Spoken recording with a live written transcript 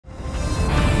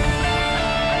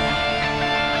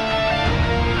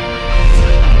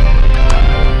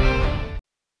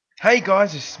Hey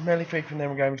guys, it's Smelly Feet from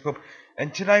TheAngryGamersCorp,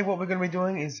 and today what we're going to be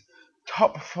doing is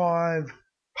top 5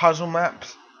 puzzle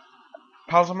maps.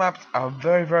 Puzzle maps are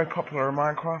very popular in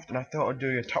Minecraft, and I thought I'd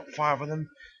do a top 5 of them.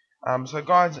 So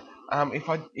guys,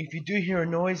 if you do hear a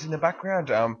noise in the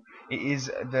background, it is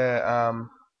the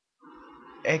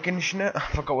air conditioner.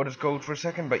 I forgot what it's called for a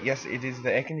second, but yes, it is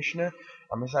the air conditioner.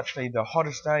 It's actually the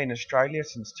hottest day in Australia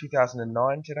since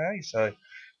 2009 today, so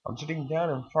I'm sitting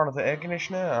down in front of the air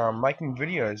conditioner, making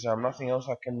videos. Nothing else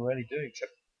I can really do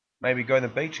except maybe go to the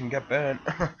beach and get burnt.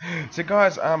 So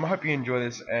guys, I hope you enjoy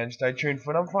this and stay tuned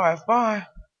for number 5. Bye!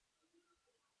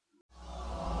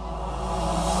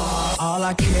 All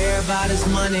I care about is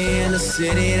money in the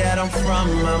city that I'm from.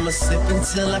 I'ma sip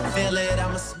until I feel it.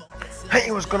 I'ma smoke.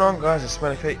 Hey, what's going on guys? It's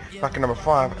Smelly Feet, back at number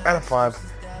 5 out of 5.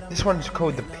 This one's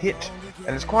called The Pit,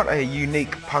 and it's quite a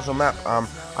unique puzzle map.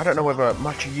 I don't know whether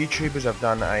much YouTubers have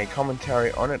done a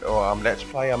commentary on it or let's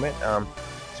play on it.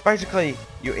 It's basically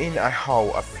you're in a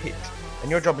hole, a pit, and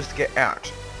your job is to get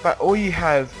out. But all you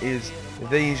have is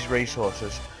these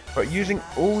resources. But using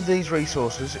all these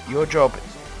resources, your job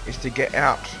is to get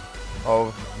out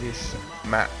of this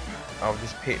map, of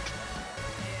this pit.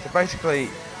 So basically,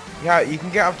 yeah, you can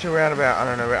get up to around about, I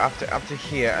don't know, up to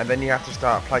here, and then you have to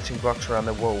start placing blocks around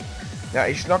the wall. Now,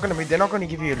 it's not going to be, they're not going to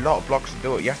give you a lot of blocks to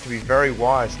do it. You have to be very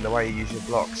wise in the way you use your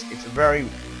blocks.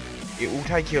 It will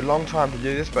take you a long time to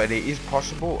do this, but it is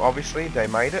possible. Obviously, they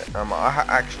made it. I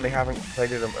actually haven't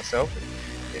completed it myself.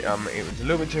 It was a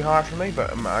little bit too hard for me,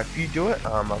 but if you do it,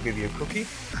 I'll give you a cookie.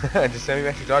 Just send me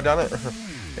a message, I've done it.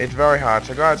 It's very hard.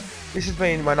 So guys, this has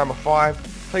been my number 5.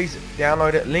 Please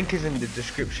download it. Link is in the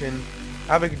description.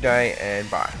 Have a good day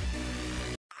and bye.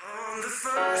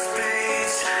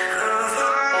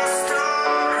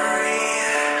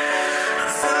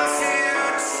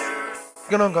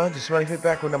 What's going on guys, it's Smelly Feet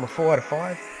back with number 4 out of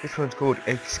 5. This one's called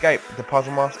Escape the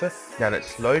Puzzle Master. Now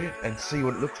let's load it and see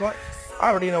what it looks like.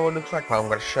 I already know what it looks like, but I'm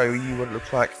going to show you what it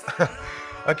looks like.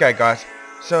 Okay guys,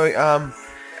 so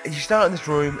you start in this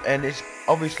room and it's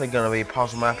obviously going to be a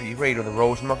puzzle map. You read all the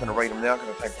rules. I'm not going to read them now because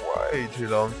it'll take way too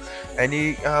long. And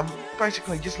you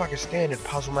basically just like a standard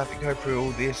puzzle map, you go through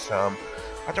all this.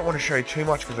 I don't want to show you too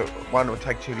much because one would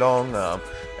take too long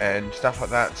and stuff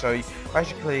like that. So you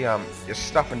basically there's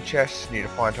stuff in chests you need to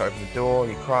find to open the door.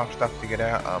 You craft stuff to get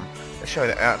out. Let's show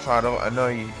you the outside of it. I know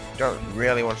you don't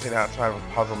really want to see the outside of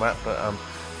a puzzle map, but I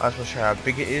just want to show you how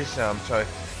big it is. So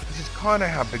this is kind of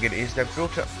how big it is. They've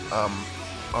built it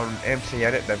on MC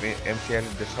Edit. They've MC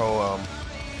Edited this whole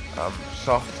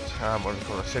soft, what do you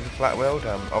call it, super flat world.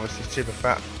 Obviously super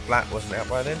flat wasn't out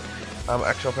by then.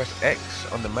 Actually I'll press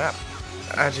X on the map.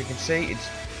 As you can see, it's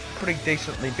pretty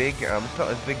decently big. It's not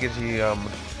as big as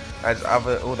as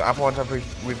all the other ones I'm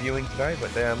reviewing today,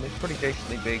 but it's pretty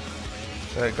decently big.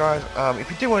 So guys,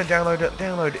 if you do want to download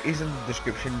it is in the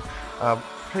description.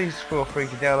 Please feel free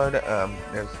to download it.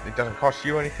 It doesn't cost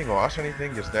you anything or us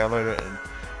anything. Just download it and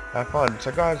have fun.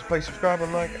 So guys, please subscribe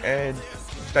and like, and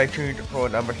stay tuned for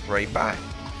number 3. Bye.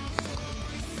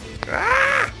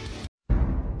 Ah!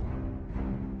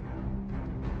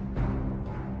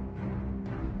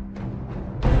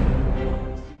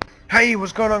 Hey,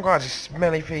 what's going on guys? It's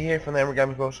Smelly Feet here from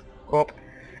TheAngryGamersCorp,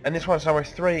 and this one's number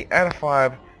 3 out of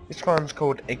 5. This one's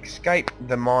called Escape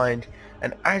the Mind,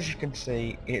 and as you can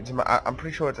see, I'm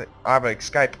pretty sure it's either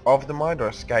Escape of the Mind or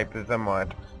Escape the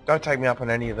Mind. Don't take me up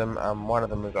on any of them. One of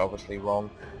them is obviously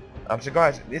wrong. So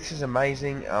guys, this is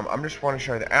amazing. I'm just want to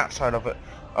show you the outside of it.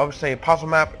 Obviously, a puzzle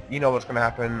map. You know what's going to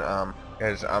happen.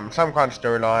 There's some kind of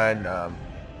storyline.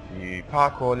 You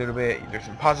parkour a little bit. You do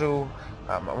some puzzle.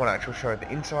 I want to actually show you the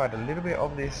inside a little bit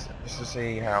of this, just to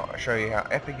show you how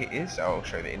epic it is. I'll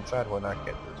show you the inside when I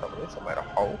get to the top of this. I made a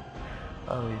hole.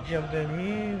 You jump down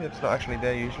here. That's not actually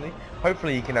there usually.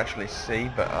 Hopefully you can actually see,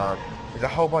 but there's a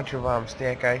whole bunch of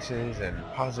staircases and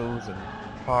puzzles and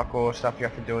parkour stuff you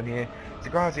have to do in here. So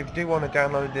guys, if you do want to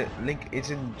download it, link is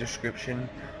in the description.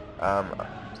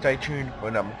 Stay tuned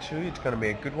for number 2. It's going to be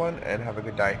a good one, and have a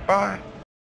good day. Bye.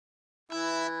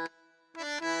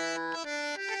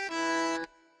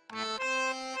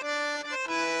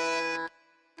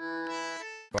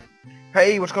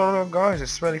 Hey, what's going on guys?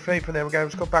 It's Smelly Feet from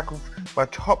TheAngryGamersCorp, back with my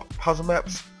top puzzle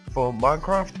maps for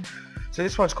Minecraft. So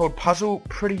this one's called Puzzle,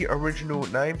 pretty original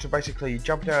name. So basically you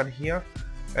jump down here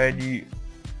and you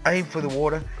aim for the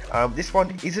water. This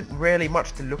one isn't really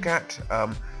much to look at.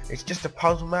 It's just a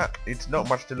puzzle map. It's not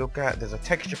much to look at. There's a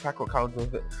texture pack that comes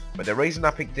with it. But the reason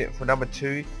I picked it for number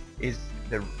 2 is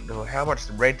how much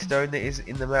redstone there is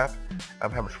in the map,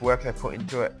 how much work they put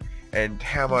into it, and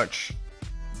how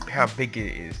big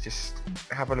it is. Just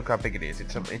have a look how big it is.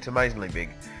 It's amazingly big.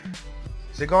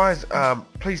 So guys,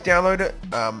 please download it.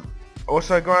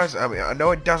 Also guys, I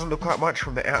know it doesn't look like much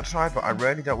from the outside, but I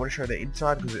really don't want to show the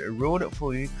inside because it'll ruin it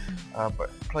for you. But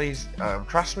please,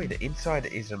 trust me, the inside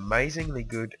is amazingly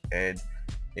good, and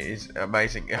it is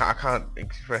amazing. I can't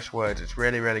express words. It's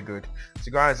really, really good.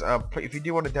 So guys, if you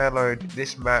do want to download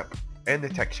this map and the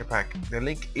texture pack, the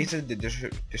link is in the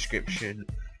description.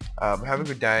 Have a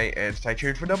good day and stay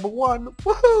tuned for number 1.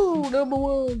 Woohoo! Number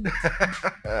 1!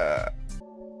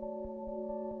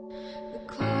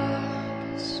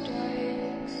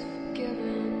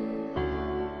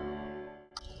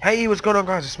 Hey, what's going on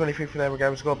guys? It's Smelly from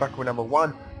TheAngryGamersCorp back with number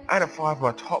 1 out of 5 of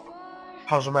my top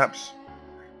puzzle maps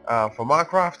for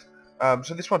Minecraft.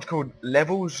 So this one's called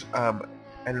Levels, and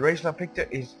the reason I picked it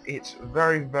is it's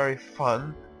very, very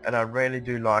fun, and I really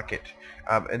do like it.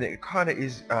 And it kind of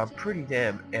is pretty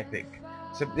damn epic.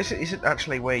 So this isn't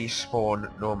actually where you spawn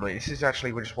normally. This is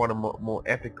actually just one of more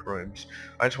epic rooms.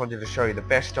 I just wanted to show you the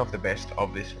best of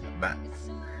this map.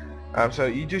 So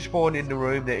you do spawn in the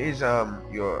room. There is a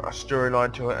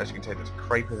storyline to it. As you can see, there's a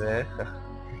creeper there,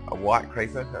 a white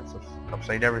creeper. I've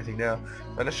seen everything now.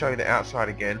 So let's show you the outside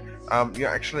again. You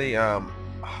actually, I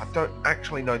don't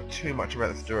actually know too much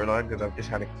about the storyline because I've just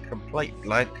had a complete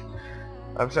blank.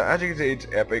 So as you can see, it's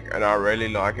epic, and I really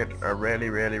like it. I really,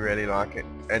 really, really like it.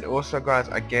 And also, guys,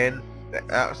 again, the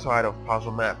outside of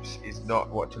puzzle maps is not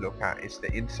what to look at. It's the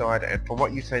inside, and from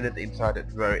what you've seen at the inside,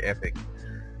 it's very epic.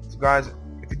 So, guys,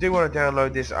 if you do want to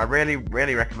download this, I really,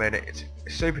 really recommend it. It's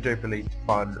super duperly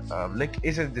fun. Link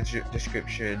is in the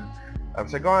description.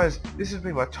 So guys, this has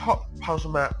been my top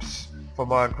puzzle maps for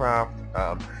Minecraft.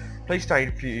 Please stay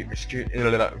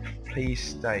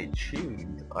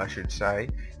tuned, I should say,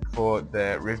 for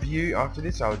the review. After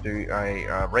this, I'll do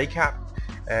a recap,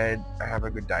 and have a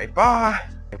good day. Bye.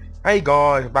 Hey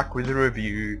guys, back with the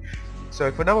review.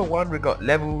 So for number 1, we got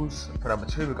Levels. For number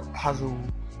 2, we got Puzzle.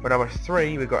 For number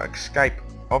 3, we got Escape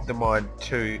of the Mine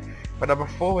 2. For number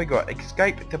 4, we got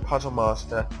Escape the Puzzle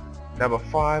Master. Number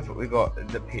 5, we got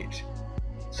The Pit.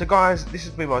 So guys, this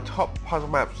has been my top puzzle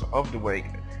maps of the week.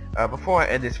 Before I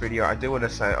end this video, I do want to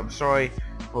say I'm sorry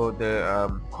for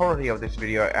the quality of this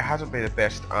video. It hasn't been the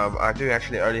best. I do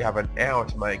actually only have an hour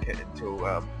to make it until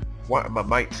one of my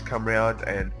mates come round,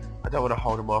 and I don't want to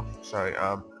hold them off.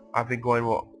 So I've been going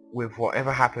with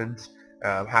whatever happens.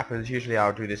 Usually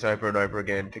I'll do this over and over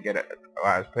again to get it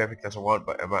as perfect as I want,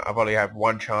 but I've only had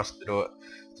one chance to do it,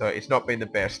 so it's not been the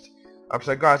best.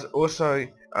 So guys, also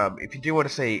if you do want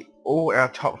to see all our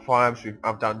top 5s,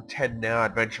 I've done 10 now: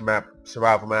 adventure map,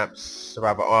 survival maps,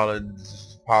 survival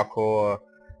islands, parkour,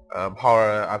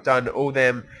 horror. I've done all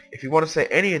them. If you want to see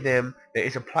any of them, there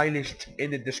is a playlist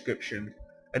in the description.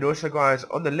 And also guys,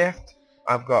 on the left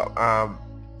I've got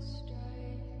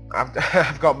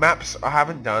I've got maps I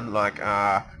haven't done, like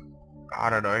I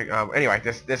don't know. Anyway,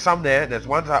 there's some there. There's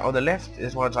ones on the left.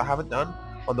 There's ones I haven't done.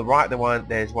 On the right,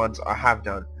 there's ones I have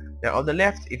done. Now on the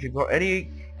left, if you've got any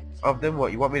of them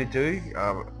what you want me to do,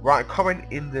 write a comment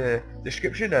in the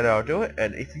description and I'll do it.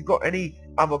 And if you've got any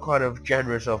other kind of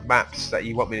genres of maps that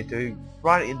you want me to do,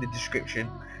 write it in the description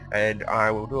and I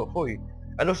will do it for you.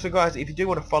 And also guys, if you do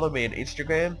want to follow me on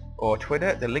Instagram or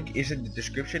Twitter, the link is in the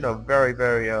description. I'm very,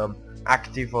 very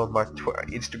active on my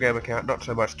Instagram account, not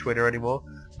so much Twitter anymore,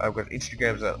 because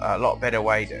Instagram's a lot better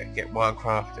way to get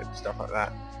Minecraft and stuff like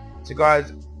that. So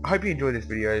guys, I hope you enjoyed this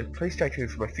video. Please stay tuned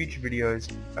for my future videos.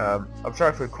 I'm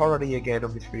sorry for the quality again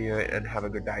of this video, and have a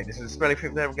good day. This is Smelly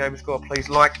from TheAngryGamersCorp. Please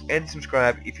like and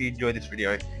subscribe if you enjoyed this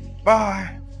video.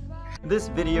 Bye! This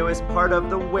video is part of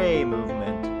the Way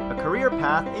movement, a career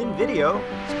path in video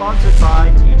sponsored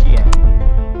by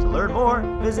TGN. To learn more,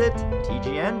 visit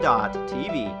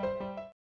tgn.tv.